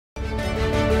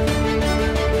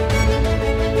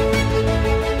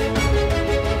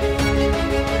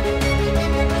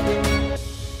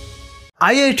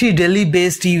IIT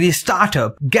Delhi-based EV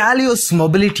startup Galiose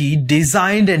Mobility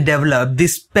designed and developed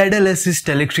this pedal assist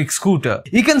electric scooter.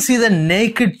 You can see the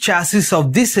naked chassis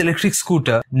of this electric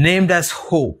scooter named as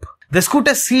Hope. The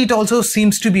scooter seat also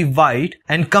seems to be wide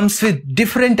and comes with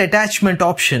different attachment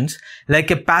options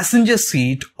like a passenger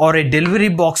seat or a delivery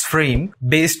box frame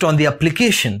based on the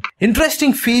application.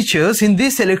 Interesting features in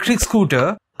this electric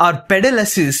scooter are pedal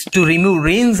assist to remove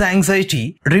range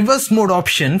anxiety, reverse mode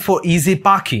option for easy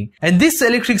parking. And this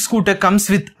electric scooter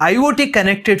comes with IoT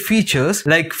connected features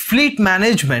like fleet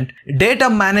management, data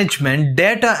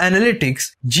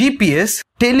analytics, GPS,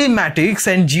 telematics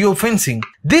and geofencing.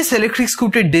 This electric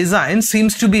scooter design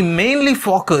seems to be mainly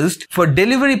focused for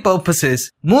delivery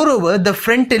purposes. Moreover, the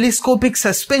front telescopic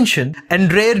suspension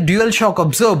and rear dual shock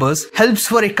absorbers helps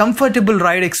for a comfortable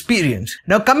ride experience.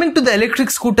 Now coming to the electric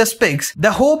scooter specs,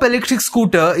 the Hope electric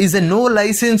scooter is a no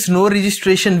license, no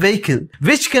registration vehicle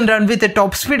which can run with a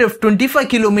top speed of 25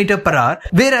 km/h,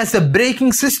 whereas the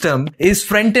braking system is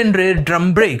front and rear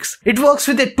drum brakes. It works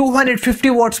with a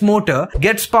 250 watts motor,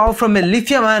 gets power from a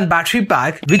lithium-ion battery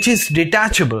pack which is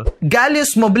detachable.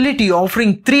 Galiose Mobility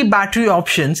offering 3 battery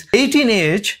options,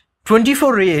 18Ah,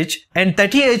 24Ah and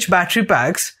 30Ah battery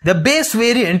packs. The base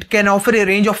variant can offer a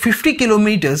range of 50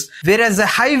 km, whereas the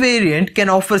high variant can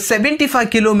offer 75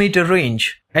 km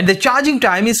range. And the charging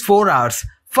time is 4 hours.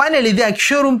 Finally, the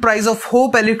ex-showroom price of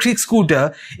Hope electric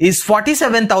scooter is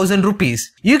 47,000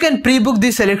 rupees. You can pre-book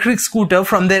this electric scooter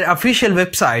from their official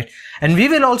website, and we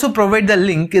will also provide the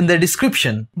link in the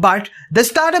description. But the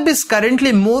startup is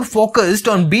currently more focused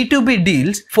on B2B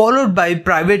deals followed by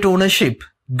private ownership.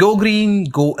 Go green,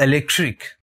 go electric.